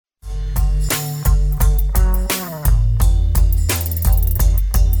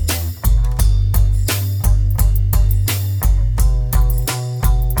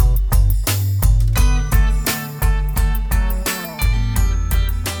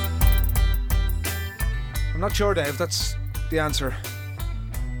not sure, Dave. That's the answer.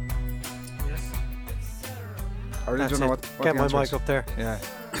 Yes. I really don't know what Get the my answer mic is. up there. Yeah.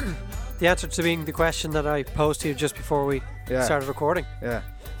 The answer to being the question that I posed to you just before we started recording. Yeah.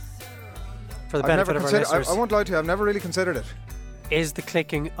 For the benefit of our listeners. I won't lie to you, I've never really considered it. Is the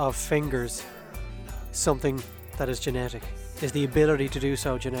clicking of fingers something that is genetic? Is the ability to do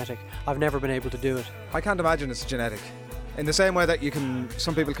so genetic? I've never been able to do it. I can't imagine it's genetic. In the same way that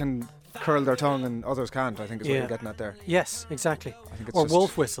some people can curl their tongue and others can't, I think is what you're getting at there. Yes, exactly. I think it's or just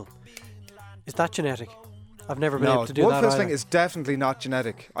wolf whistle. Is that genetic? I've never been able to do wolf that whistling either. is definitely not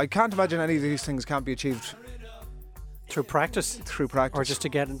genetic. I can't imagine any of these things can't be achieved through practice. Or just to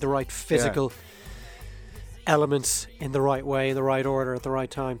get the right physical elements in the right way, in the right order, at the right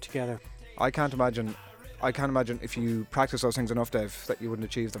time together. I can't imagine if you practice those things enough, Dave, that you wouldn't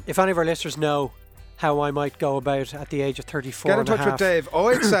achieve them. If any of our listeners know how I might go about at the age of 34 get in touch with Dave.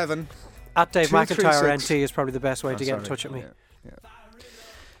 087 at Dave McIntyre NT is probably the best way to get in touch with me. Yeah.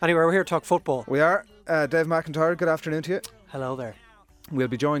 Anyway, we're here to talk football. We are. Dave McIntyre, good afternoon to you. Hello there. We'll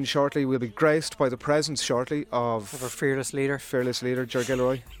be joined shortly. We'll be graced by the presence shortly of our fearless leader, Ger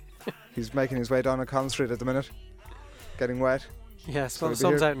Adrian. He's making his way down on Collins Street at the minute, getting wet. Yes, so the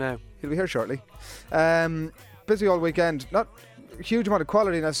sun's out now. He'll be here shortly. Busy all weekend. Not a huge amount of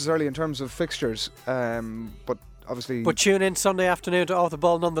quality necessarily in terms of fixtures, but obviously. But tune in Sunday afternoon to Off the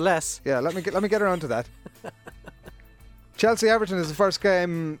Ball nonetheless. Yeah, let me get around to that. Chelsea-Everton is the first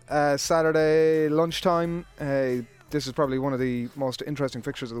game Saturday lunchtime. This is probably one of the most interesting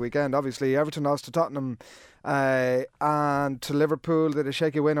fixtures of the weekend. Obviously, Everton lost to Tottenham and to Liverpool. They had a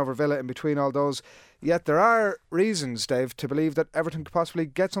shaky win over Villa in between all those. Yet there are reasons, Dave, to believe that Everton could possibly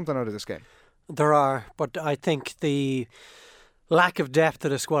get something out of this game. There are, but I think the lack of depth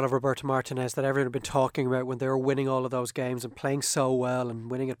of the squad of Roberto Martinez that everyone had been talking about when they were winning all of those games and playing so well and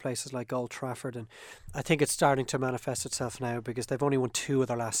winning at places like Old Trafford, and I think it's starting to manifest itself now because they've only won 2 of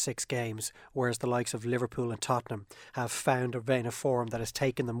their last 6 games, whereas the likes of Liverpool and Tottenham have found a vein of form that has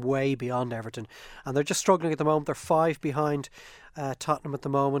taken them way beyond Everton, and they're just struggling at the moment. They're 5 behind Tottenham at the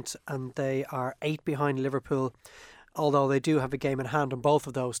moment, and they are 8 behind Liverpool, although they do have a game in hand on both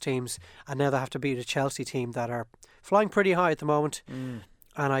of those teams, and now they have to beat a Chelsea team that are flying pretty high at the moment.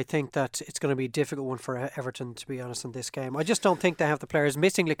 And I think that it's going to be a difficult one for Everton, to be honest, in this game. I just don't think they have the players.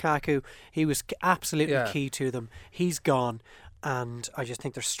 Missing Lukaku, he was absolutely key to them. He's gone, and I just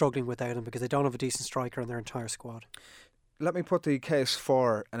think they're struggling without him because they don't have a decent striker in their entire squad. Let me put the case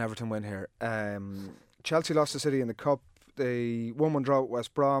for an Everton win here. Chelsea lost to City in the Cup. They 1-1 draw at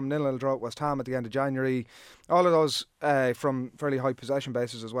West Brom, 0-0 draw at West Ham at the end of January. All of those from fairly high possession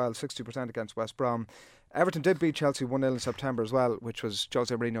bases as well, 60% against West Brom. Everton did beat Chelsea 1-0 in September as well, which was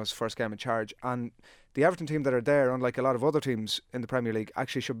Jose Mourinho's first game in charge. And the Everton team that are there, unlike a lot of other teams in the Premier League,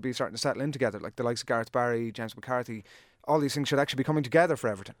 actually should be starting to settle in together, like the likes of Gareth Barry, James McCarthy. All these things should actually be coming together for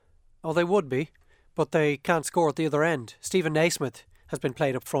Everton. Oh, they would be, but they can't score at the other end. Stephen Naismith has been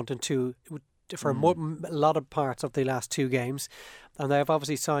played up front for a lot of parts of the last 2 games, and they have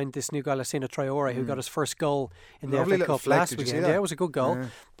obviously signed this new guy Lassina Traore, who got his first goal in the FA Cup last weekend. Yeah, it was a good goal,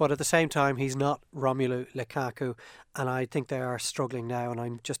 but at the same time he's not Romelu Lukaku, and I think they are struggling now, and I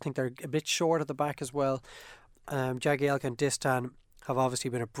just think they're a bit short at the back as well. Jagielka and Distan have obviously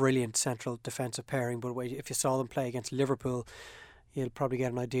been a brilliant central defensive pairing, but if you saw them play against Liverpool, you'll probably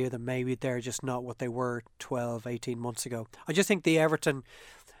get an idea that maybe they're just not what they were 12, 18 months ago. I just think the Everton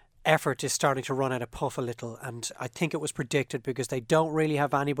effort is starting to run out of puff a little, and I think it was predicted because they don't really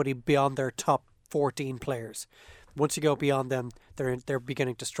have anybody beyond their top 14 players. Once you go beyond them, they're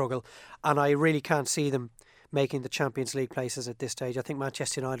beginning to struggle, and I really can't see them making the Champions League places at this stage. I think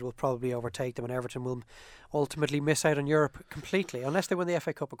Manchester United will probably overtake them, and Everton will ultimately miss out on Europe completely, unless they win the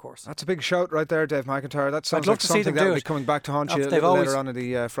FA Cup, of course. That's a big shout right there, Dave McIntyre. That sounds like something that will be coming back to haunt you a little later on in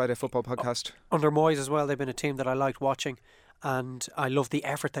the Friday Football Podcast. Under Moyes as well, they've been a team that I liked watching, and I love the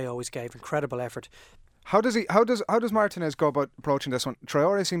effort they always gave. Incredible effort. How does Martinez go about approaching this one?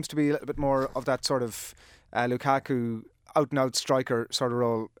 Traore seems to be a little bit more of that sort of Lukaku out and out striker sort of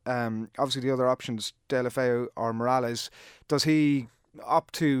role. Obviously the other options, De La Feu or Morales. Does he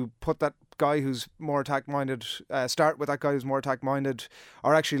opt to put that guy who's more attack minded, start with that guy who's more attack minded,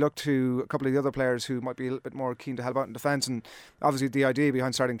 or actually look to a couple of the other players who might be a little bit more keen to help out in defence? And obviously the idea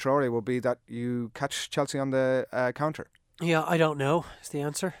behind starting Traore will be that you catch Chelsea on the counter. Yeah, I don't know is the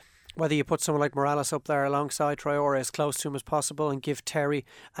answer. Whether you put someone like Morales up there alongside Traore as close to him as possible and give Terry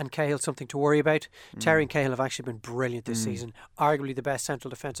and Cahill something to worry about. Terry and Cahill have actually been brilliant this season. Arguably the best central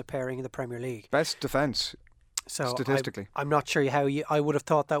defensive pairing in the Premier League. Best defence, so statistically. I'm not sure how I would have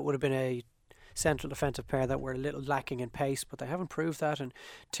thought that would have been central defensive pair that were a little lacking in pace, but they haven't proved that. And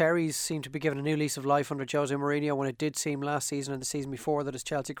Terry's seemed to be given a new lease of life under Jose Mourinho, when it did seem last season and the season before that his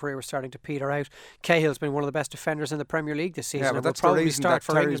Chelsea career was starting to peter out. Cahill's been one of the best defenders in the Premier League this season. Yeah, but and that's will the probably reason start that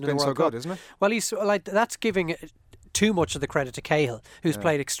for Terry's England in been the so World good, Cup. isn't it? Well, he's like, that's giving too much of the credit to Cahill, who's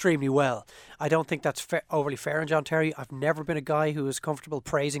played extremely well. I don't think that's overly fair on John Terry. I've never been a guy who is comfortable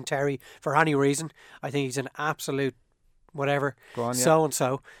praising Terry for any reason. I think he's an absolute whatever,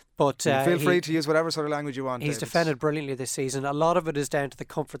 so-and-so. But feel free to use whatever sort of language you want. He's defended brilliantly this season. A lot of it is down to the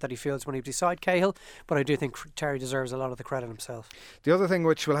comfort that he feels when he's beside Cahill, but I do think Terry deserves a lot of the credit himself. The other thing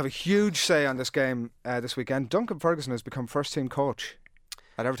which will have a huge say on this game this weekend, Duncan Ferguson has become first-team coach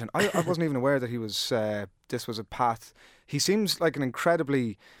at Everton. I wasn't even aware that he was. This was a path. He seems like an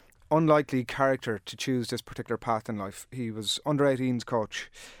incredibly unlikely character to choose this particular path in life. He was under 18s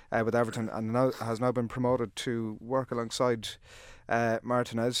coach with Everton and has now been promoted to work alongside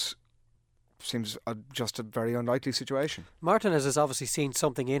Martinez. Seems just a very unlikely situation. Martinez has obviously seen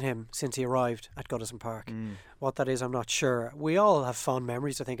something in him since he arrived at Goodison Park. What that is, I'm not sure. We all have fond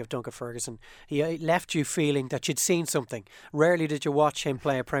memories, I think, of Duncan Ferguson. He left you feeling that you'd seen something. Rarely did you watch him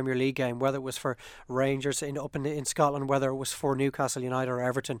play a Premier League game, whether it was for Rangers up in Scotland, whether it was for Newcastle United or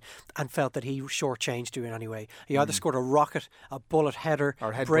Everton, and felt that he shortchanged you in any way. He either scored a rocket, a bullet header,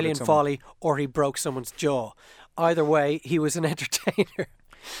 brilliant volley, or he broke someone's jaw. Either way, he was an entertainer.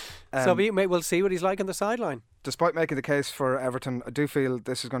 So we'll see what he's like on the sideline. Despite making the case for Everton, I do feel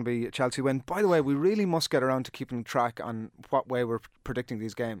this is going to be a Chelsea win. By the way, we really must get around to keeping track on what way we're predicting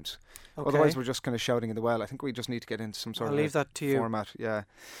these games. Okay. Otherwise, we're just kind of shouting in the well. I think we just need to get into some sort of that to format. Yeah,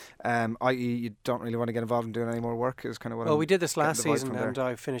 i.e., you don't really want to get involved in doing any more work. Is kind of what. Well, we did this last season, and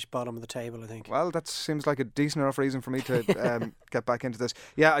I finished bottom of the table, I think. Well, that seems like a decent enough reason for me to get back into this.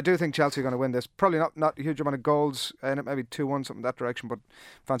 Yeah, I do think Chelsea are going to win this. Probably not a huge amount of goals in it, maybe 2-1, something in that direction. But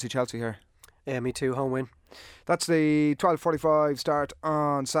fancy Chelsea here. Yeah, me too. Home win. That's the 12:45 start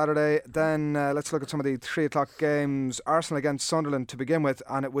on Saturday. Then let's look at some of the 3 o'clock games. Arsenal against Sunderland to begin with,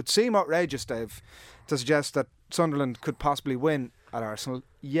 and it would seem outrageous, Dave, to suggest that Sunderland could possibly win at Arsenal.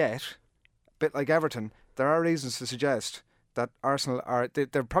 Yet, a bit like Everton, there are reasons to suggest that Arsenal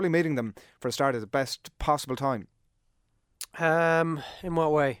they're probably meeting them for a start at the best possible time. In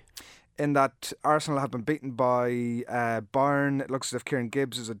what way? In that Arsenal have been beaten by Bayern. It looks as if Kieran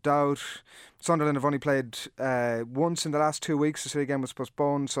Gibbs is a doubt. Sunderland have only played once in the last 2 weeks. The City game was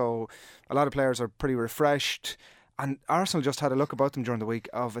postponed, so a lot of players are pretty refreshed. And Arsenal just had a look about them during the week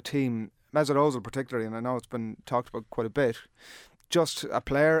of a team, Mesut Ozil particularly, and I know it's been talked about quite a bit, just a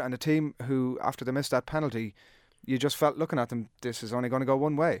player and a team who, after they missed that penalty, you just felt looking at them, this is only going to go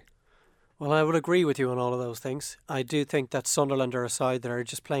one way. Well, I would agree with you on all of those things. I do think that Sunderland are a side that are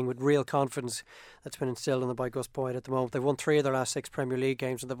just playing with real confidence that's been instilled in them by Gus Boyd at the moment. They've won 3 of their last 6 Premier League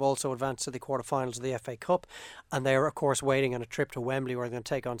games, and they've also advanced to the quarterfinals of the FA Cup. And they're, of course, waiting on a trip to Wembley where they're going to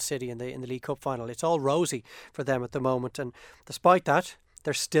take on City in the League Cup final. It's all rosy for them at the moment. And despite that,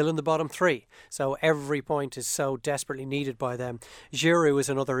 they're still in the bottom 3. So every point is so desperately needed by them. Giroud is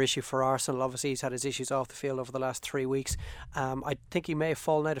another issue for Arsenal. Obviously, he's had his issues off the field over the last 3 weeks. I think he may have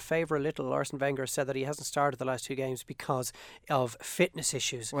fallen out of favour a little. Arsene Wenger said that he hasn't started the last 2 games because of fitness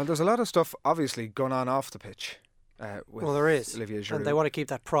issues. Well, there's a lot of stuff obviously going on off the pitch. Well, there is. Olivier Giroud. And they want to keep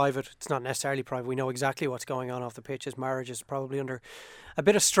that private. It's not necessarily private. We know exactly what's going on off the pitch. His marriage is probably under a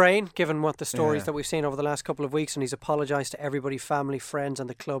bit of strain, given what the stories that we've seen over the last couple of weeks. And he's apologised to everybody, family, friends, and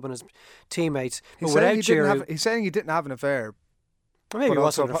the club and his teammates. He's saying he didn't have an affair. Well, maybe it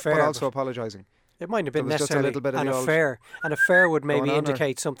wasn't an affair, but also apologising. It might have been necessarily an affair. An affair would maybe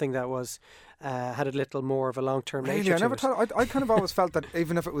indicate something that was had a little more of a long-term nature. I kind of always felt that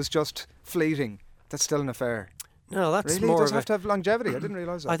even if it was just fleeting, that's still an affair. No, that's really? More. It does have to have longevity. I didn't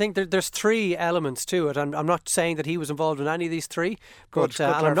realise that. I think there's 3 elements to it, and I'm not saying that he was involved in any of these 3. But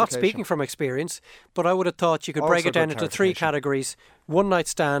and I'm not speaking from experience. But I would have thought you could break it down into 3 categories: one night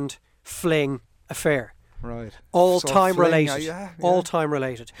stand, fling, affair. Right. All time related. All time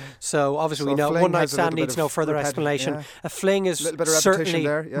related. So obviously we know one night stand needs no further explanation. Yeah. A fling is certainly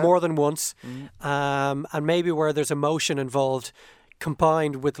more than once, and maybe where there's emotion involved,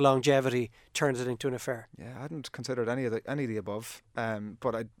 combined with longevity, turns it into an affair. Yeah, I hadn't considered any of the above.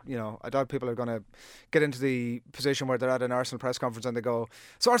 But I doubt people are going to get into the position where they're at an Arsenal press conference and they go,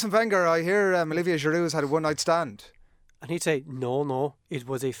 "So Arsene Wenger, I hear Olivier Giroud has had a one night stand." And he'd say, "No, it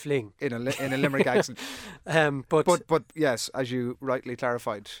was a fling." In a Limerick accent. But yes, as you rightly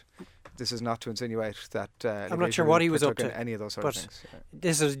clarified, this is not to insinuate that I'm not sure what he was up to. Any of those sort of things.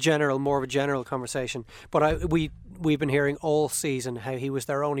 This is more of a general conversation. But we we've been hearing all season how he was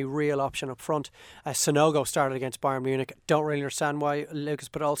their only real option up front. Sonogo started against Bayern Munich. Don't really understand why Lucas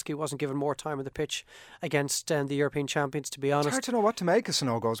Podolski wasn't given more time on the pitch against the European champions, to be honest. It's hard to know what to make of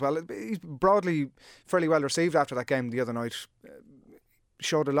Sonogo as well. He's broadly fairly well received after that game the other night.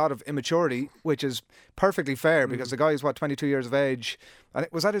 Showed a lot of immaturity, which is perfectly fair because the guy is 22 years of age, and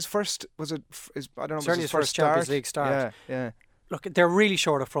was that his first? Was it? I don't know. Certainly his first Champions League start. Yeah. Look, they're really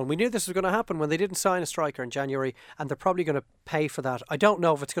short up front. We knew this was going to happen when they didn't sign a striker in January, and they're probably going to pay for that. I don't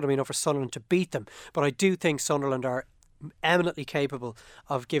know if it's going to be enough for Sunderland to beat them, but I do think Sunderland are eminently capable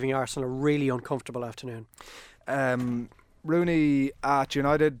of giving Arsenal a really uncomfortable afternoon. Rooney at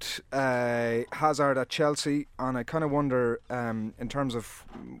United, Hazard at Chelsea, and I kind of wonder, in terms of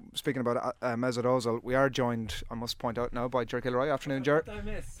speaking about Mesut Ozil, we are joined, I must point out now, by Ger Adrian. Afternoon, Ger.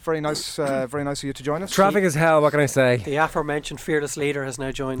 Very nice of you to join us. Traffic is hell. What can I say? The aforementioned fearless leader has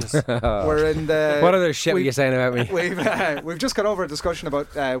now joined us. We're in the. What other shit were you saying about me? We've just got over a discussion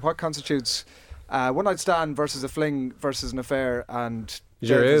about what constitutes one night stand versus a fling versus an affair, and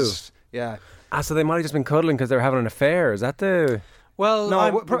yeah. So they might have just been cuddling because they were having an affair. Is that the... Well, no, I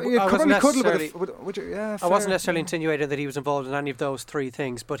wasn't necessarily insinuating that he was involved in any of those three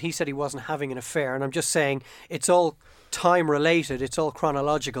things, but he said he wasn't having an affair, and I'm just saying it's all time related, it's all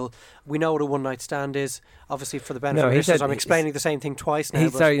chronological. We know what a one night stand is, obviously for the benefit of listeners. I'm explaining the same thing twice now.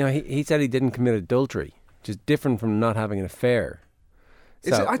 He said he didn't commit adultery, which is different from not having an affair.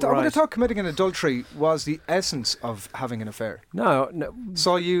 I would have thought committing an adultery was the essence of having an affair. No.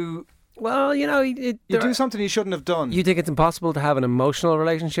 So you... Well, you do something you shouldn't have done. You think it's impossible to have an emotional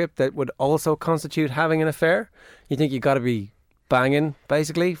relationship that would also constitute having an affair? You think you've got to be banging,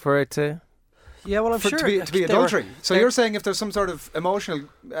 basically, for it to... Yeah, well, I'm sure... To be adultery. So you're saying if there's some sort of emotional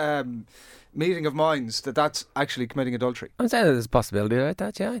meeting of minds, that's actually committing adultery? I'm saying that there's a possibility about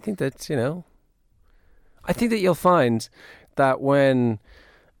that, yeah. I think that, I think that you'll find that when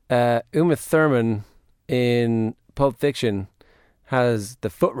Uma Thurman in Pulp Fiction has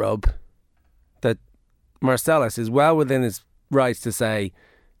the foot rub, that Marcellus is well within his rights to say,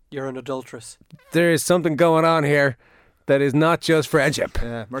 you're an adulteress. There is something going on here that is not just friendship.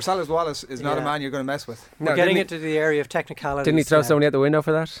 Yeah, Marcellus Wallace is not a man you're going to mess with. We're getting into the area of technicalities. Didn't he throw somebody out the window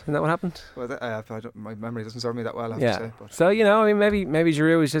for that? Isn't that what happened? Well, my memory doesn't serve me that well, I have to say. But. So, maybe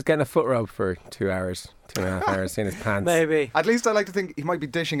Giroud was just getting a foot rub for 2 hours, 2.5 hours, seeing his pants. Maybe. At least I like to think he might be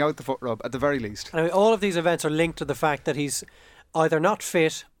dishing out the foot rub, at the very least. I mean, all of these events are linked to the fact that he's either not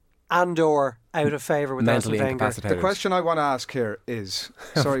fit and or out of favour with Arsene Wenger. The question I want to ask here is,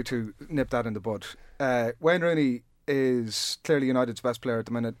 sorry to nip that in the bud, Wayne Rooney is clearly United's best player at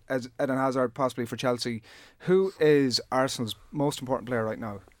the minute, as Eden Hazard possibly for Chelsea. Who is Arsenal's most important player right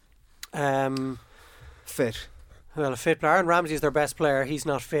now? Fit. Well, a fit player. Aaron Ramsey is their best player. He's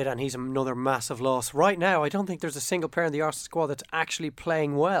not fit and he's another massive loss. Right now, I don't think there's a single player in the Arsenal squad that's actually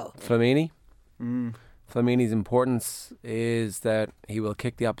playing well. Flamini? Flamini's importance is that he will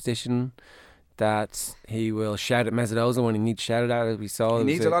kick the opposition, that he will shout at Mesut Ozil when he needs shouted at, as we saw. He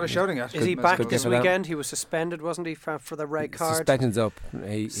needs a lot of shouting at. Is he back this weekend? He was suspended, wasn't he, for the red card? Suspension's up.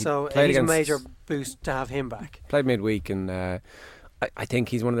 So he's a major boost to have him back. Played midweek, and I think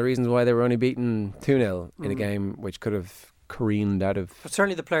he's one of the reasons why they were only beaten 2-0 in a game which could have careened out of... But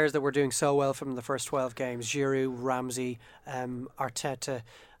certainly the players that were doing so well from the first 12 games, Giroud, Ramsey, Arteta...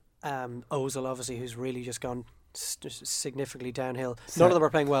 Ozil, obviously, who's really just gone significantly downhill. None of them are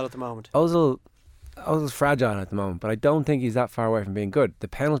playing well at the moment. Ozil's fragile at the moment, but I don't think he's that far away from being good. The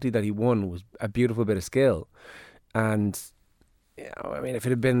penalty that he won was a beautiful bit of skill, and if it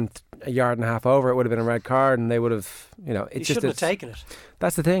had been a yard and a half over, it would have been a red card, and they would have, you shouldn't have taken it.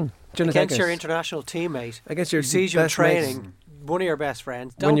 That's the thing. Against your international teammate, against your sees you in training. One of your best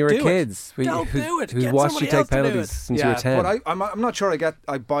friends. When you were kids, don't do it. Who's watched you take penalties since you were 10. But I'm not sure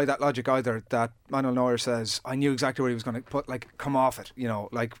I buy that logic either. That Manuel Neuer says, I knew exactly where he was going to put. Come off it.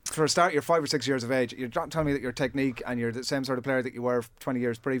 For a start, you're 5 or 6 years of age. You're not telling me that your technique and you're the same sort of player that you were 20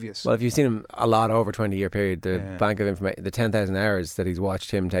 years previous. Well, if you've seen him a lot over a 20-year period, the bank of information, the 10,000 hours that he's watched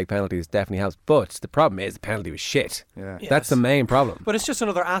him take penalties definitely helps. But the problem is the penalty was shit. Yeah. Yes. That's the main problem. But it's just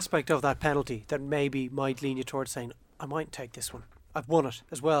another aspect of that penalty that maybe might lean you towards saying, I might take this one. I've won it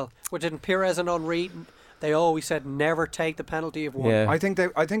as well. Where didn't Pires and Henry? They always said never take the penalty of one. Yeah. I think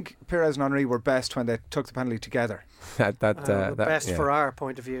Pires and Henry were best when they took the penalty together. Best for our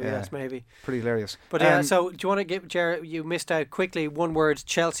point of view. Yes, maybe. Pretty hilarious. But so do you want to give Ger? You missed out quickly. One word: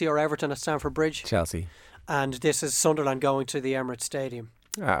 Chelsea or Everton at Stamford Bridge. Chelsea. And this is Sunderland going to the Emirates Stadium.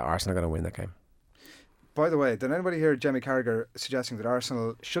 Arsenal are going to win that game. By the way, did anybody hear Jamie Carragher suggesting that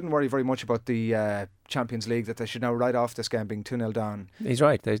Arsenal shouldn't worry very much about the Champions League, that they should now write off this game being 2-0 down? He's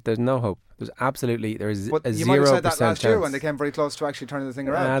right. There's no hope. There's But a 0% you might have said that last year chance. when they came very close to actually turning the thing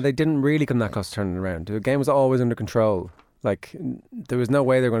around. They didn't really come that close to turning it around. The game was always under control. Like, there was no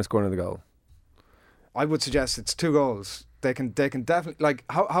way they were going to score another goal. I would suggest it's 2 goals. They can definitely, like,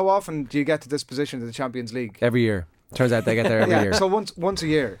 how often do you get to this position in the Champions League? Every year. Turns out they get there every year. So once a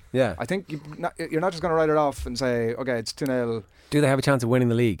year. Yeah. I think you're not just going to write it off and say, okay, it's 2-0. Do they have a chance of winning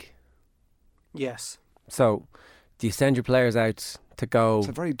the league? Yes. So, do you send your players out to go It's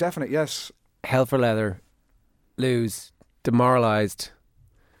a very definite yes. hell for leather, lose, demoralised,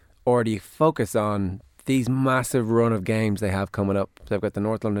 or do you focus on these massive run of games they have coming up? They've got the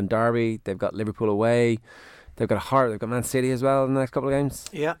North London Derby, they've got Liverpool away, they've got Man City as well in the next couple of games.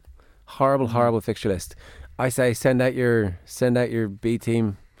 Yeah. Horrible fixture list. I say send out your B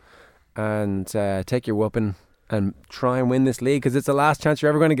team and take your whooping and try and win this league, because it's the last chance you're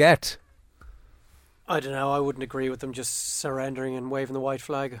ever going to get. I don't know. I wouldn't agree with them just surrendering and waving the white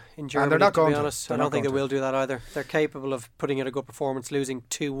flag in Germany. And they're not to going be to. honest, They're I not don't think they going to. will do that either. They're capable of putting in a good performance, losing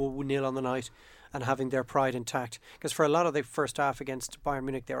 2-0 on the night, and having their pride intact. Because for a lot of the first half against Bayern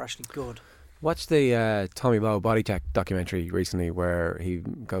Munich, they were actually good. Watched the Tommy Bowe body check documentary recently, where he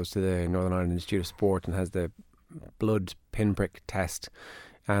goes to the Northern Ireland Institute of Sport and has the blood pinprick test,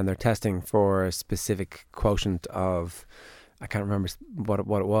 and they're testing for a specific quotient of, I can't remember what it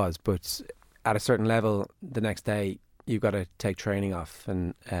was, but at a certain level the next day you've got to take training off,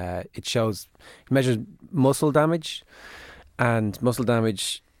 and it measures muscle damage, and muscle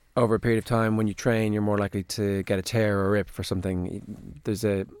damage over a period of time, when you train, you're more likely to get a tear or a rip for something.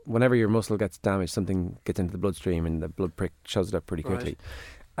 Whenever your muscle gets damaged, something gets into the bloodstream and the blood prick shows it up pretty quickly.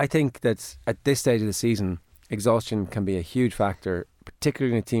 Right. I think that at this stage of the season, exhaustion can be a huge factor,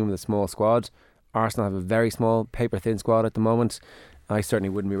 particularly in a team with a small squad. Arsenal have a very small, paper-thin squad at the moment. I certainly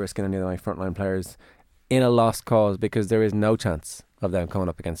wouldn't be risking any of my frontline players in a lost cause, because there is no chance of them coming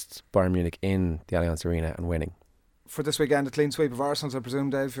up against Bayern Munich in the Allianz Arena and winning. For this weekend, a clean sweep of Arsenal, I presume,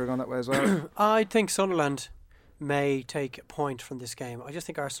 Dave, you're going that way as well. I think Sunderland may take a point from this game. I just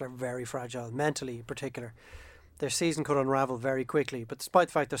think Arsenal are very fragile, mentally in particular. Their season could unravel very quickly, but despite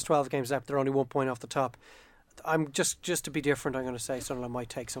the fact there's 12 games left, they're only 1 point off the top. I'm just to be different, I'm going to say Sunderland might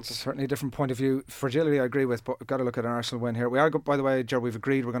take something. Certainly a different point of view. Fragility I agree with, but we've got to look at an Arsenal win here. We are, by the way, Ger, we've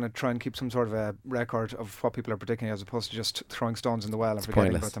agreed we're going to try and keep some sort of a record of what people are predicting, as opposed to just throwing stones in the well and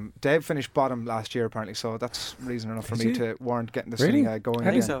forgetting about them. Dave finished bottom last year apparently, so that's reason enough for me to warrant getting this thing going.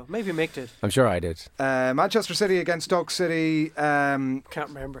 I think so. Maybe Mick did. I'm sure I did. Manchester City against Stoke City. Can't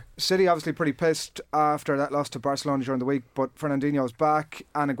remember. City obviously pretty pissed after that loss to Barcelona during the week, but Fernandinho's back,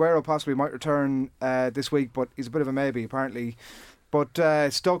 and Aguero possibly might return this week, but he's a bit of a maybe apparently.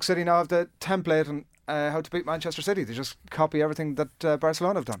 But Stoke City now have the template on how to beat Manchester City. They just copy everything that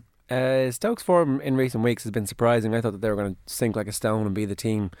Barcelona have done. Stoke's form in recent weeks has been surprising. I thought that they were going to sink like a stone and be the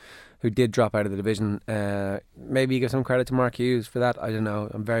team who did drop out of the division. Maybe you give some credit to Mark Hughes for that. I don't know.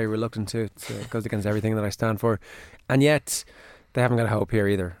 I'm very reluctant to it. It goes against everything that I stand for. And yet, they haven't got a hope here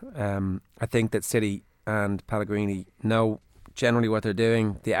either. I think that City and Pellegrini know generally what they're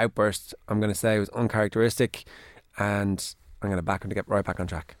doing. The outburst, I'm going to say, was uncharacteristic, and I'm going to back them to get right back on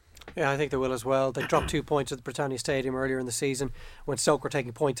track. Yeah, I think they will as well. They dropped 2 points at the Britannia Stadium earlier in the season when Stoke were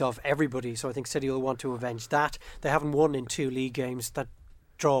taking points off everybody, so I think City will want to avenge that. They haven't won in 2 league games. That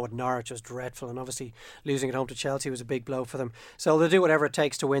draw with Norwich was dreadful, and obviously losing at home to Chelsea was a big blow for them. So they'll do whatever it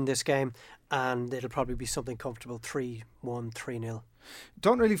takes to win this game, and it'll probably be something comfortable, 3-1, 3-0.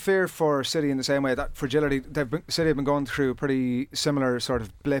 Don't really fear for City in the same way. That fragility, City have been going through a pretty similar sort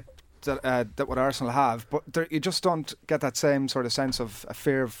of blip that what Arsenal have, but you just don't get that same sort of sense of a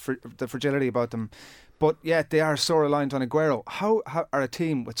fear of the fragility about them. But yet they are so reliant on Aguero. How are a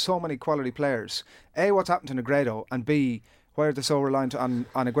team with so many quality players, A, what's happened to Negredo, and B, why are they so reliant on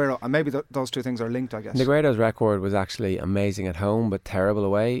Aguero? And maybe those two things are linked, I guess. Negredo's record was actually amazing at home, but terrible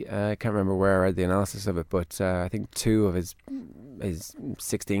away. I can't remember where I read the analysis of it, but I think 2 of his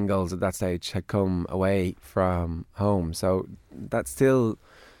 16 goals at that stage had come away from home. So that still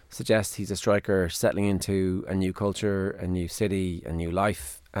suggests he's a striker settling into a new culture, a new city, a new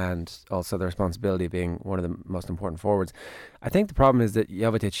life, and also the responsibility of being one of the most important forwards. I think the problem is that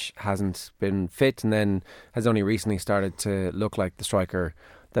Jovetic hasn't been fit, and then has only recently started to look like the striker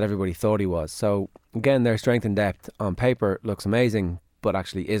that everybody thought he was. So again, their strength and depth on paper looks amazing, but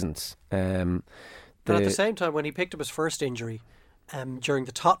actually isn't. But at the same time, when he picked up his first injury during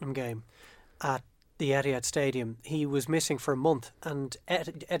the Tottenham game at the Etihad Stadium, he was missing for a month, and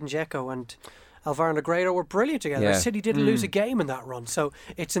Edin Dzeko and Alvaro Negredo were brilliant together. Yeah. City didn't lose a game in that run. So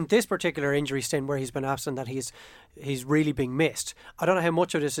it's in this particular injury stint where he's been absent that he's really being missed. I don't know how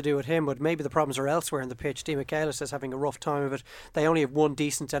much of this to do with him, but maybe the problems are elsewhere in the pitch. Di Michaelis is having a rough time of it. They only have one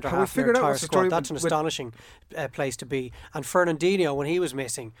decent centre half in their entire squad. That's an astonishing place to be. And Fernandinho, when he was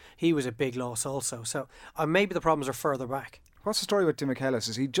missing, he was a big loss also. So maybe the problems are further back. What's the story with Di Michaelis?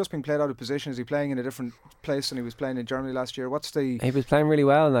 Is he just being played out of position? Is he playing in a different place than he was playing in Germany last year? He was playing really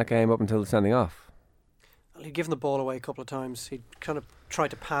well in that game up until the sending off. Well, he'd given the ball away a couple of times. He'd kind of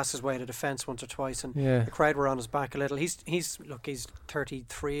tried to pass his way to defence once or twice, and the crowd were on his back a little. He's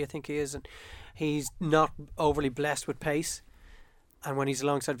 33, I think he is, and he's not overly blessed with pace. And when he's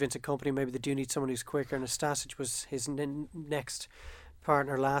alongside Vincent Kompany, maybe they do need someone who's quicker. And Stasic was his next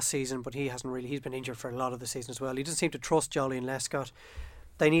partner last season, but he's been injured for a lot of the season as well. He doesn't seem to trust Jolly and Lescott.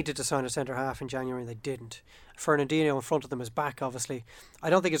 They needed to sign a centre half in January and they didn't. Fernandinho in front of them is back, obviously.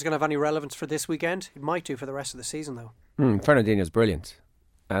 I don't think it's going to have any relevance for this weekend. It might do for the rest of the season though. Fernandinho's brilliant,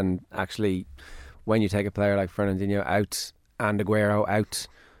 and actually when you take a player like Fernandinho out and Aguero out,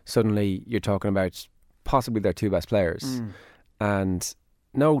 suddenly you're talking about possibly their two best players, and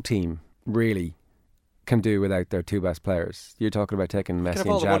no team really can do without their two best players. You're talking about taking Messi and Xavi out. You can have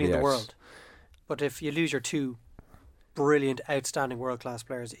all the money in the world, but if you lose your two brilliant, outstanding world-class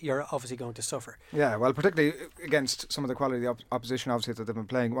players, you're obviously going to suffer. Yeah, well, particularly against some of the quality of the opposition, obviously, that they've been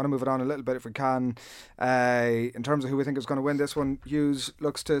playing. I want to move it on a little bit if we can. In terms of who we think is going to win this one, Hughes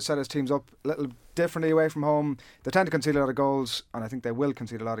looks to set his teams up a little differently away from home. They tend to concede a lot of goals, and I think they will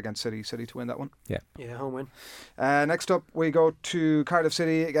concede a lot against City to win that one. Yeah, home win. Next up, we go to Cardiff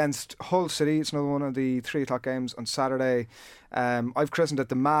City against Hull City. It's another one of the 3 o'clock games on Saturday. I've christened it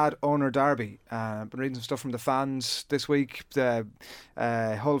the Mad Owner Derby. Been reading some stuff from the fans this week. The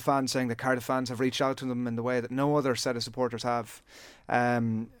Hull fans saying that Cardiff fans have reached out to them in the way that no other set of supporters have.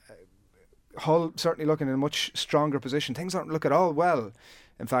 Hull certainly looking in a much stronger position. Things don't look at all well.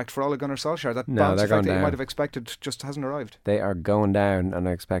 In fact, for Ole Gunnar Solskjaer, that bounce effect that you might have expected just hasn't arrived. They are going down, and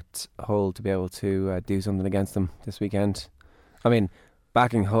I expect Hull to be able to do something against them this weekend. I mean,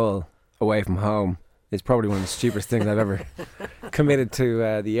 backing Hull away from home is probably one of the stupidest things I've ever committed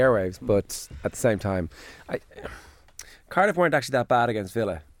to the airwaves, but at the same time, Cardiff weren't actually that bad against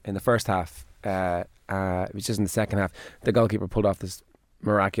Villa in the first half. It was just in the second half the goalkeeper pulled off this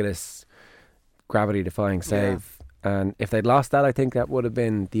miraculous gravity-defying save. And if they'd lost that, I think that would have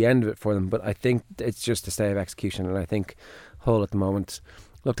been the end of it for them. But I think it's just a stay of execution, and I think Hull at the moment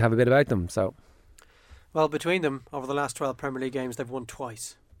look to have a bit about them. So, well, between them, over the last 12 Premier League games, they've won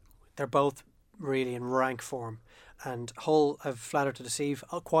twice. They're both really in rank form. And Hull have flattered to deceive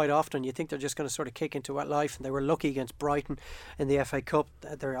quite often. You think they're just going to sort of kick into life, and they were lucky against Brighton in the FA Cup.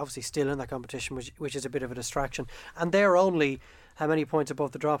 They're obviously still in that competition, which is a bit of a distraction. And they're only, how many points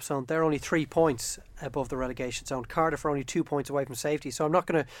above the drop zone? They're only 3 points above the relegation zone. Cardiff are only 2 points away from safety, so I'm not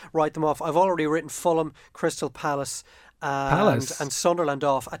going to write them off. I've already written Fulham, Crystal Palace and Sunderland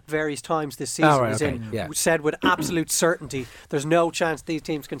off at various times this season. Said with absolute certainty there's no chance these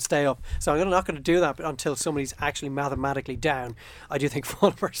teams can stay up, so I'm not going to do that until somebody's actually mathematically down. I do think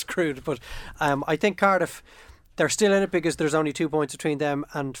Fulham are screwed, but I think Cardiff, they're still in it because there's only 2 points between them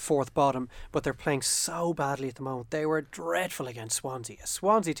and fourth bottom, but they're playing so badly at the moment. They were dreadful against Swansea, a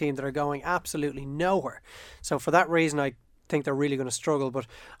Swansea team that are going absolutely nowhere. So for that reason I think they're really going to struggle, but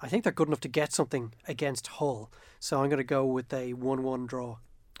I think they're good enough to get something against Hull. So I'm going to go with a 1-1 draw.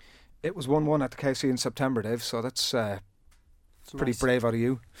 It was 1-1 at the KC in September, Dave, so that's pretty brave out of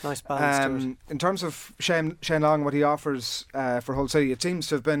you. Nice balance to it. In terms of Shane Long, what he offers for Hull City, it seems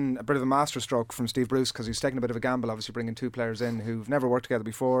to have been a bit of a masterstroke from Steve Bruce, because he's taken a bit of a gamble, obviously bringing 2 players in who've never worked together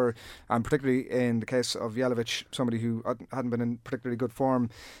before, and particularly in the case of Jelavic, somebody who hadn't been in particularly good form.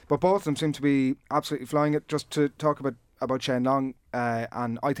 But both of them seem to be absolutely flying it. Just to talk about Shane Long,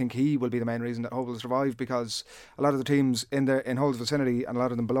 and I think he will be the main reason that Hull will survive, because a lot of the teams in Hull's vicinity and a lot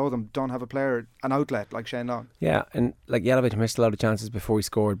of them below them don't have an outlet like Shane Long. Yeah, and like Jelavic missed a lot of chances before he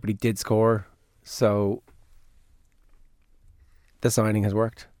scored, but he did score, so the signing has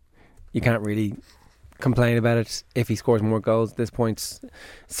worked. You can't really complain about it if he scores more goals at this point.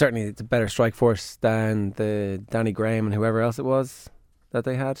 Certainly it's a better strike force than the Danny Graham and whoever else it was that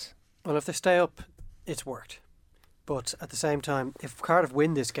they had. Well, if they stay up, it's worked. But at the same time, if Cardiff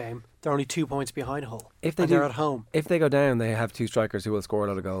win this game, they're only 2 points behind Hull. They're at home. If they go down, they have 2 strikers who will score a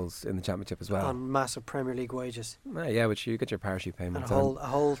lot of goals in the Championship as well. On massive Premier League wages. Yeah, which you get your parachute payments and a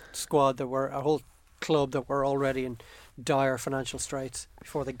whole squad a whole club that were already in dire financial straits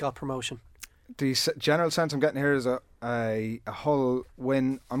before they got promotion. The general sense I'm getting here is a Hull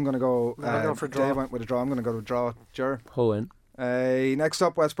win. I'm going to go... for a draw. Dave went with a draw. I'm going to go to a draw. Ger? Hull win. Next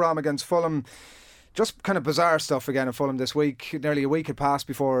up, West Brom against Fulham. Just kind of bizarre stuff again at Fulham this week. Nearly a week had passed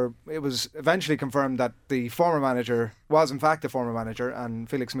before it was eventually confirmed that the former manager was in fact the former manager, and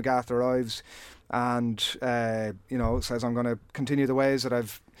Felix Magath arrives and says, I'm going to continue the ways that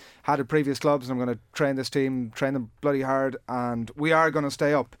I've had at previous clubs, and I'm going to train this team, train them bloody hard, and we are going to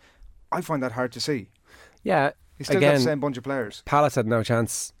stay up. I find that hard to see. Yeah. He's still got the same bunch of players. Palace had no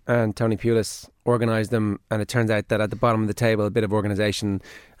chance, and Tony Pulis organised them, and it turns out that at the bottom of the table, a bit of organisation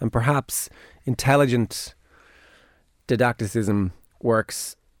and perhaps intelligent didacticism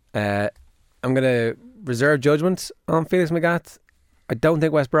works. I'm going to reserve judgment on Felix Magath. I don't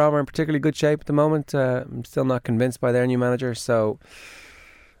think West Brom are in particularly good shape at the moment. I'm still not convinced by their new manager, so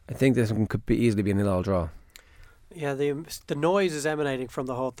I think this one could easily be a 0-0 draw. Yeah, the noise is emanating from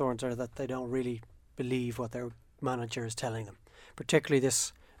the Hawthorns are that they don't really believe what their manager is telling them, particularly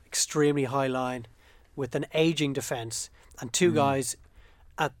this extremely high line with an ageing defence and two guys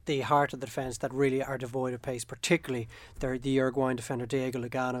at the heart of the defence that really are devoid of pace, particularly the Uruguayan defender Diego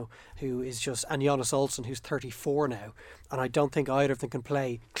Lugano, who is and Jonas Olsson, who's 34 now, and I don't think either of them can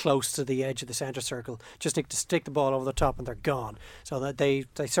play close to the edge of the centre circle. Just need to stick the ball over the top and they're gone. So that they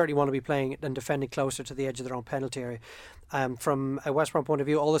certainly want to be playing and defending closer to the edge of their own penalty area. From a West Brom point of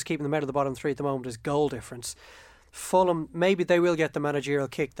view, all that's keeping them out of the bottom three at the moment is goal difference. Fulham, maybe they will get the managerial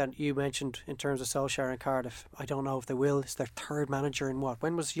kick that you mentioned in terms of Solskjaer and Cardiff. I don't know if they will. It's their third manager in what?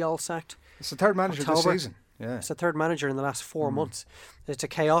 When was Yall sacked? It's the third manager October. this season. Yeah. It's the third manager in the last 4 months. It's a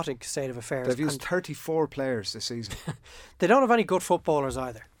chaotic state of affairs. They've used 34 players this season. They don't have any good footballers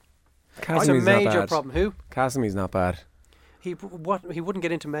either. Cassimi's It's a major not bad. problem. Who? Cassimi's not bad. He wouldn't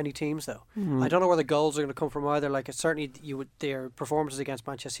get into many teams though. I don't know where the goals are going to come from either. Like certainly their performances against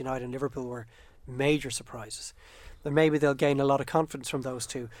Manchester United and Liverpool were major surprises. Then maybe they'll gain a lot of confidence from those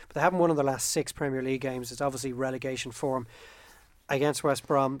two. But they haven't won in the last 6 Premier League games. It's obviously relegation form against West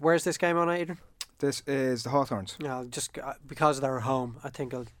Brom. Where's this game on, Adrian? This is the Hawthorns. No, just because they're at home, I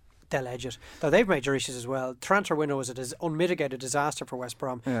think they'll edge it. Though they've major issues as well. Transfer window is an unmitigated disaster for West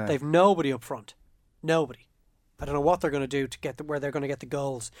Brom. Yeah. They've nobody up front. Nobody. I don't know what they're going to do to get where they're going to get the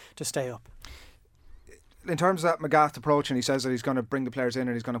goals to stay up. In terms of that Magath approach, and he says that he's going to bring the players in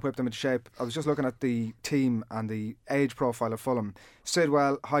and he's going to whip them into shape, I was just looking at the team and the age profile of Fulham.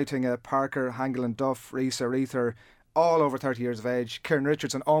 Sidwell, Heitinga, Parker, Hangle and Duff, Rees, Arether, all over 30 years of age. Kieran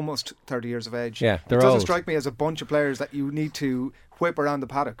Richardson, almost 30 years of age. Yeah, they're It doesn't old. strike me as a bunch of players that you need to whip around the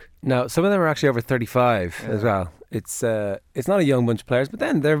paddock. No, some of them are actually over 35 as well. It's not a young bunch of players, but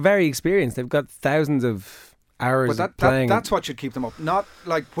then they're very experienced. They've got thousands of hours But of playing. that's what should keep them up, not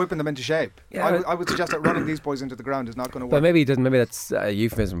like whipping them into shape. Yeah, I would suggest that running these boys into the ground is not going to work. But maybe he doesn't. Maybe that's a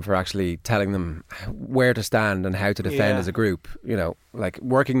euphemism for actually telling them where to stand and how to defend as a group. You know, like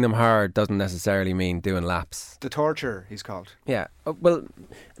working them hard doesn't necessarily mean doing laps. The torture, he's called. Yeah. Well,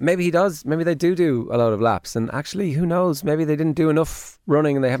 maybe he does. Maybe they do a lot of laps. And actually, who knows? Maybe they didn't do enough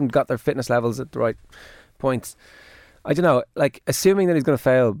running and they haven't got their fitness levels at the right points. I don't know. Like, assuming that he's going to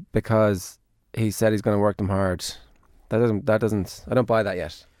fail because he said he's going to work them hard. That doesn't. I don't buy that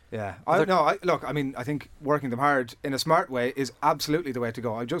yet. Yeah. I think working them hard in a smart way is absolutely the way to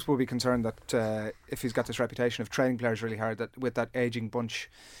go. I just would be concerned that if he's got this reputation of training players really hard, that with that ageing bunch,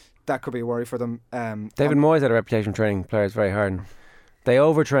 that could be a worry for them. David Moyes had a reputation of training players very hard. They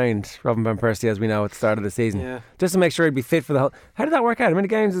overtrained Robin Van Persie, as we know, at the start of the season, just to make sure he'd be fit for the whole. How did that work out? How many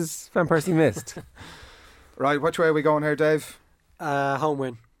games has Van Persie missed? Right, which way are we going here, Dave? Home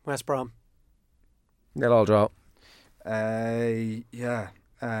win, West Brom. They'll all draw. Yeah.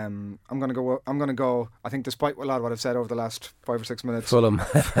 I'm gonna go. I think, despite a lot of what I've said over the last 5 or 6 minutes, Fulham.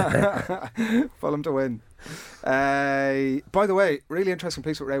 Fulham to win. By the way, really interesting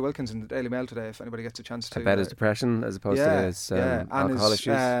piece with Ray Wilkins in the Daily Mail today. If anybody gets a chance to, About his depression as opposed to his alcohol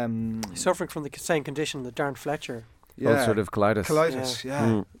issues. He's suffering from the same condition that Darren Fletcher. Ulcerative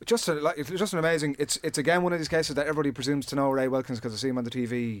colitis. Just an amazing. It's again one of these cases that everybody presumes to know Ray Wilkins because they see him on the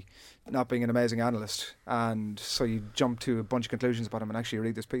TV, not being an amazing analyst, and so you jump to a bunch of conclusions about him, and actually you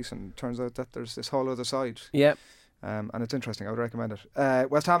read this piece, and it turns out that there's this whole other side. Yep. And it's interesting. I would recommend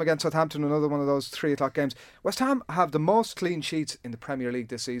it. West Ham against Southampton, another one of those 3:00 games. West Ham have the most clean sheets in the Premier League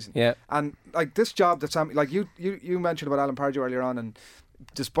this season. Yeah. And like this job that Sam, like you mentioned about Alan Pardew earlier on, and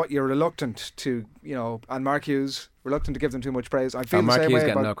despite you're reluctant to, and Mark Hughes, reluctant to give them too much praise. I feel the Mark same Hughes way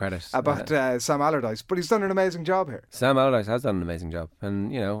getting no credit about Sam Allardyce, but he's done an amazing job here. Sam Allardyce has done an amazing job, and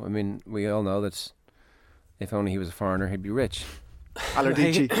we all know that if only he was a foreigner, he'd be rich.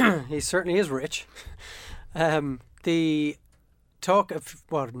 Allardyce. He certainly is rich. The talk of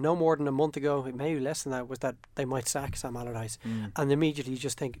no more than a month ago, maybe less than that, was that they might sack Sam Allardyce, and immediately you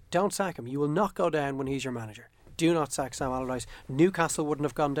just think, don't sack him. You will not go down when he's your manager. do not sack Sam Allardyce. Newcastle wouldn't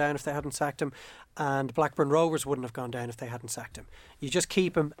have gone down if they hadn't sacked him, and Blackburn Rovers wouldn't have gone down if they hadn't sacked him. You just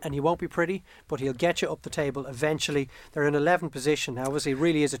keep him, and he won't be pretty, but he'll get you up the table eventually. They're in 11th position. Now, obviously, it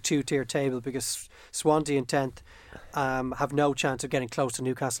really is a two-tier table because Swansea in 10th have no chance of getting close to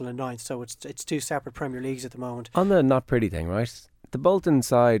Newcastle in 9th, so it's two separate Premier Leagues at the moment. On the not pretty thing, right? The Bolton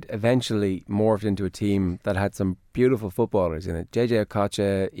side eventually morphed into a team that had some beautiful footballers in it. JJ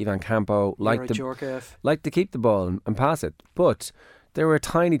Okocha, Ivan Campo, liked to keep the ball and pass it. But they were a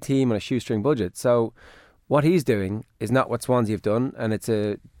tiny team on a shoestring budget. So what he's doing is not what Swansea have done, and it's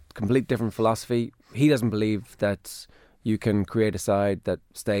a complete different philosophy. He doesn't believe that you can create a side that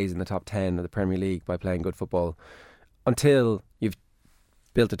stays in the top 10 of the Premier League by playing good football until you've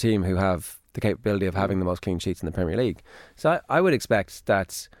built a team who have the capability of having the most clean sheets in the Premier League. So I would expect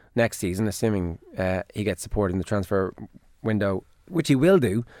that next season, assuming he gets support in the transfer window, which he will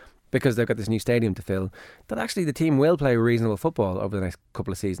do because they've got this new stadium to fill, that actually the team will play reasonable football over the next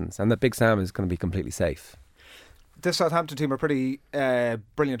couple of seasons, and that Big Sam is going to be completely safe. This Southampton team are pretty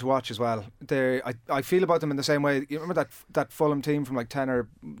brilliant to watch as well. I feel about them in the same way. You remember that Fulham team from like 10 or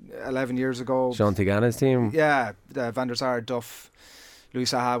 11 years ago? Sean Tigana's team? Yeah, Van der Sar, Duff, Louis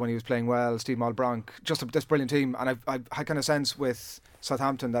Saha when he was playing well, Steve Malbranc, just this brilliant team. And I kind of sense with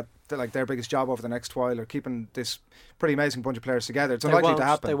Southampton that like their biggest job over the next while are keeping this pretty amazing bunch of players together. It's unlikely to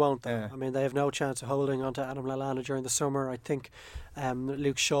happen. They won't. Yeah. I mean, they have no chance of holding on to Adam Lallana during the summer. I think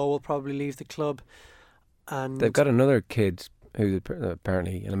Luke Shaw will probably leave the club. And they've got another kid who's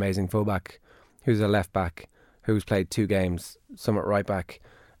apparently an amazing fullback, who's a left back, who's played 2 games, some at right back,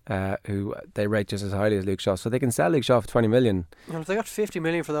 who they rate just as highly as Luke Shaw. So they can sell Luke Shaw for 20 million. Well, if they got 50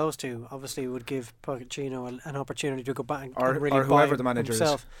 million for those two, obviously it would give Pochettino an opportunity to go back and really or whoever the manager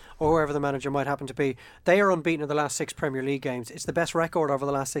himself, is. Or whoever the manager might happen to be. They are unbeaten in the last 6 Premier League games. It's the best record over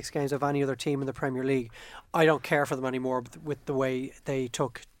the last 6 games of any other team in the Premier League. I don't care for them anymore with the way they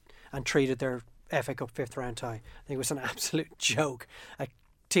took and treated their FA Cup 5th round tie. I think it was an absolute joke. A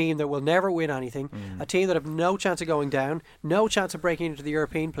team that will never win anything, a team that have no chance of going down, no chance of breaking into the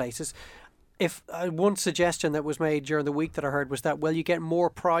European places. If one suggestion that was made during the week that I heard was that, well, you get more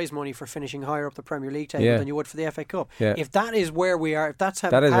prize money for finishing higher up the Premier League table than you would for the FA Cup. Yeah. If that is where we are, if that's how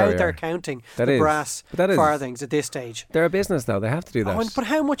they're counting the brass farthings at this stage. They're a business though, they have to do that. But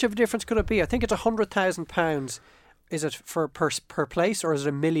how much of a difference could it be? I think it's £100,000. Is it per place or is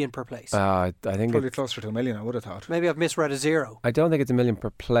it $1 million per place? I think probably closer to $1 million, I would have thought. Maybe I've misread a zero. I don't think it's $1 million per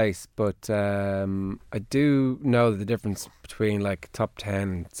place, but I do know that the difference between like top 10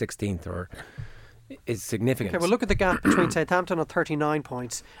 and 16th is significant. Okay, well look at the gap between Southampton on 39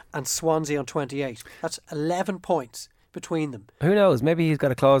 points and Swansea on 28. That's 11 points between them. Who knows? Maybe he's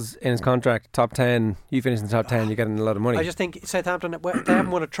got a clause in his contract, top 10, you finish in the top 10, you're getting a lot of money. I just think Southampton, they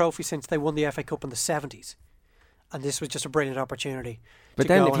haven't won a trophy since they won the FA Cup in the 70s. And this was just a brilliant opportunity. But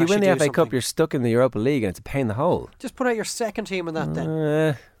then if you win the FA Cup, you're stuck in the Europa League and it's a pain in the hole. Just put out your second team in that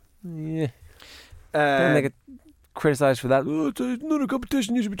then. Yeah. Then they get criticised for that. Oh, it's another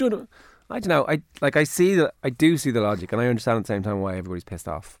competition, you should be trying to... I don't know. I do see the logic, and I understand at the same time why everybody's pissed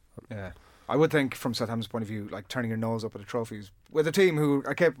off. Yeah. I would think from Southampton's point of view, like turning your nose up at the trophies with a team who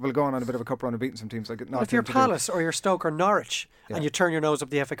are capable of going on a bit of a cup run and beating some teams like not. If you're Palace or you're Stoke or Norwich and you turn your nose up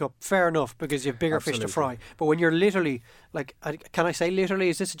the FA Cup, fair enough because you have bigger fish to fry. But when you're literally, like, can I say literally?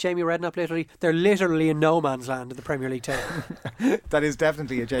 Is this a Jamie Redknapp literally? They're literally in no man's land in the Premier League table. That is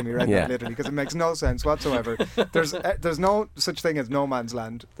definitely a Jamie Redknapp literally because it makes no sense whatsoever. There's no such thing as no man's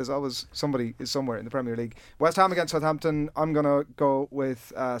land. There's always somebody is somewhere in the Premier League. West Ham against Southampton. I'm gonna go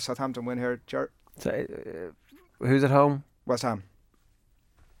with Southampton win here. Ger. So, who's at home? West Ham.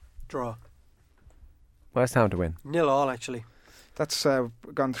 Draw. West Ham to win. 0-0 actually. That's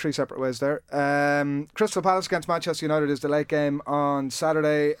gone 3 separate ways there. Crystal Palace against Manchester United is the late game on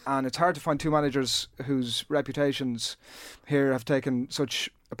Saturday, and it's hard to find 2 managers whose reputations here have taken such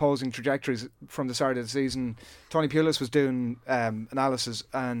opposing trajectories from the start of the season. Tony Pulis was doing analysis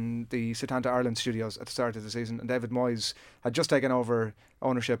in the Setanta Ireland studios at the start of the season, and David Moyes had just taken over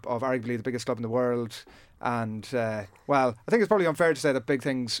ownership of arguably the biggest club in the world. And well, I think it's probably unfair to say that big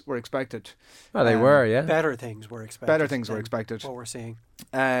things were expected. Well, they were, yeah. Better things were expected. Better things were expected. What we're seeing.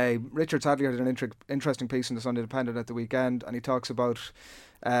 Richard Sadlier did an interesting piece in the Sunday Independent at the weekend, and he talks about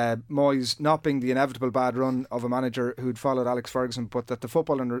Moyes not being the inevitable bad run of a manager who'd followed Alex Ferguson, but that the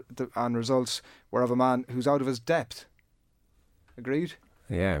football and results were of a man who's out of his depth. Agreed?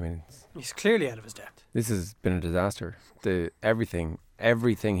 Yeah, I mean, he's clearly out of his depth. This has been a disaster. Everything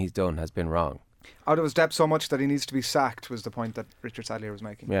he's done has been wrong. Out of his depth so much that he needs to be sacked was the point that Richard Sadlier was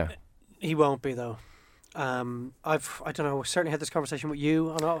making. Yeah. He won't be though. I don't know. Certainly had this conversation with you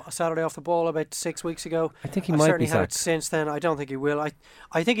on a Saturday off the ball about 6 weeks ago. I think he I've might certainly be had it sacked. since then. I don't think he will.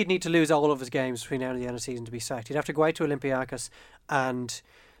 I think he'd need to lose all of his games between now and the end of the season to be sacked. He'd have to go out to Olympiacos, and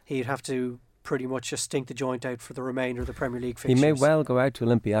he'd have to pretty much just stink the joint out for the remainder of the Premier League He fixtures. may well go out to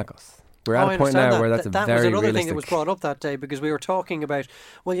Olympiacos. We're I at a point understand now where that's that a very was another realistic. thing that was brought up that day, because we were talking about,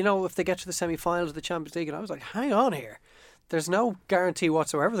 well, if they get to the semi-finals of the Champions League, and I was like, hang on here. There's no guarantee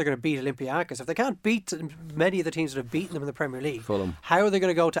whatsoever they're going to beat Olympiacos. If they can't beat many of the teams that have beaten them in the Premier League, Fulham. how are they going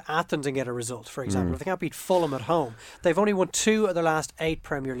to go to Athens and get a result, for example? If they can't beat Fulham at home. They've only won 2 of their last 8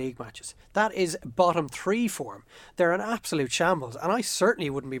 Premier League matches. That is bottom 3 for them. They're an absolute shambles, and I certainly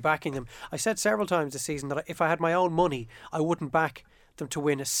wouldn't be backing them. I said several times this season that if I had my own money, I wouldn't back them to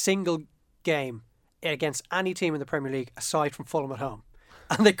win a single game against any team in the Premier League aside from Fulham at home.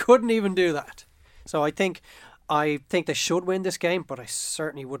 And they couldn't even do that. So I think they should win this game, but I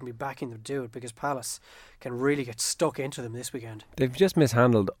certainly wouldn't be backing them to do it, because Palace can really get stuck into them this weekend. They've just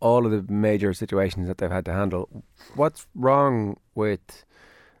mishandled all of the major situations that they've had to handle. What's wrong with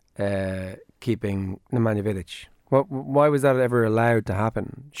keeping Nemanja Vidic? Why was that ever allowed to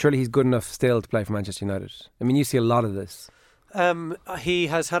happen? Surely he's good enough still to play for Manchester United. I mean, you see a lot of this. He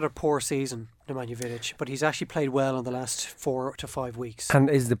has had a poor season, Nemanja Vidic, but he's actually played well in the last 4 to 5 weeks. And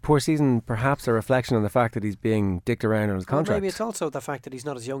is the poor season perhaps a reflection on the fact that he's being dicked around on his contract? Maybe it's also the fact that he's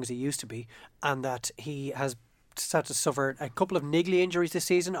not as young as he used to be, and that he has had to suffer a couple of niggly injuries this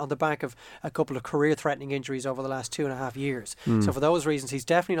season on the back of a couple of career-threatening injuries over the last 2.5 years. So for those reasons, he's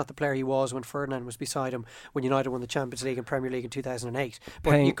definitely not the player he was when Ferdinand was beside him when United won the Champions League and Premier League in 2008.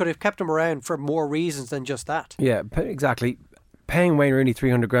 But you could have kept him around for more reasons than just that. Yeah, exactly. Paying Wayne Rooney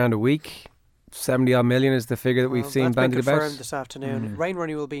 300 grand a week, 70 odd million is the figure that we've seen bandied that's been about. confirmed this afternoon. Wayne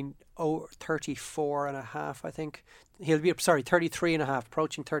Rooney will be 34 and a half, I think. He'll be 33 and a half,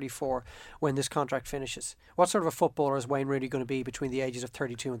 approaching 34 when this contract finishes. What sort of a footballer is Wayne Rooney going to be between the ages of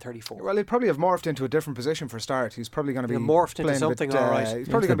 32 and 34? Well, he'd probably have morphed into a different position for a start. He's probably going to be morphed into something, all right. He's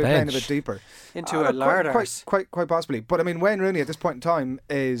probably going to be playing a bit deeper. Into a lard arse. Quite possibly. But I mean, Wayne Rooney at this point in time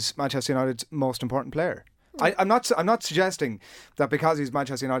is Manchester United's most important player. I'm not suggesting that because he's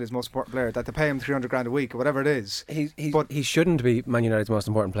Manchester United's most important player that they pay him 300 grand a week or whatever it is. But he shouldn't be Man United's most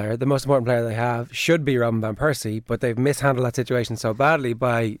important player. The most important player they have should be Robin van Persie, but they've mishandled that situation so badly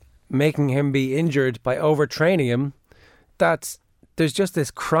by making him be injured, by overtraining him, that there's just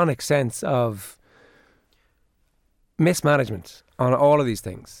this chronic sense of mismanagement on all of these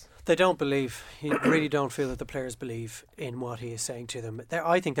things. They don't believe. You really don't feel that the players believe in what he is saying to them.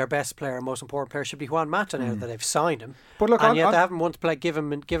 I think their best player, most important player, should be Juan Mata now that they've signed him. But look, and yet they haven't once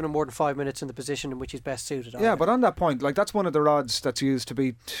given him more than 5 minutes in the position in which he's best suited. Yeah, but on that point, like that's one of the rods that's used to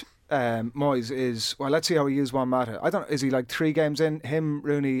beat Moyes is, well, let's see how he used Juan Mata. I don't know, is he like 3 games in? Him,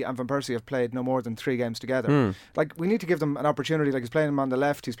 Rooney and Van Persie have played no more than 3 games together. Like, we need to give them an opportunity. Like, he's playing him on the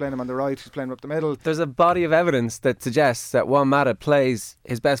left, he's playing him on the right, he's playing him up the middle. There's a body of evidence that suggests that Juan Mata plays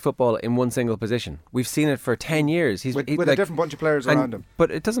his best football in one single position. We've seen it for 10 years. He's with a different bunch of players around him. But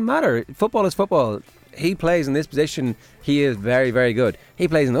it doesn't matter. Football is football. He plays in this position, he is very, very good. He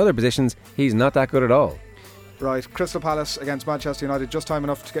plays in other positions, he's not that good at all. Right, Crystal Palace against Manchester United. Just time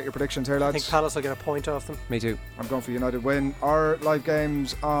enough to get your predictions here, lads. I think Palace will get a point off them. Me too. I'm going for United win. Our live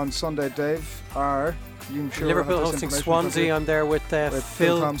games on Sunday, Dave, are Liverpool hosting Swansea. I'm there with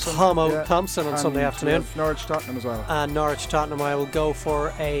Phil Thompson on Sunday afternoon. Norwich Tottenham as well. And Norwich Tottenham, I will go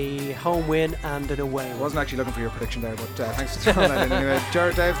for a home win and an away win. I wasn't actually looking for your prediction there, but thanks for throwing that in anyway.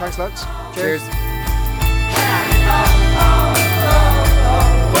 Ger, Dave, thanks lads. Cheers.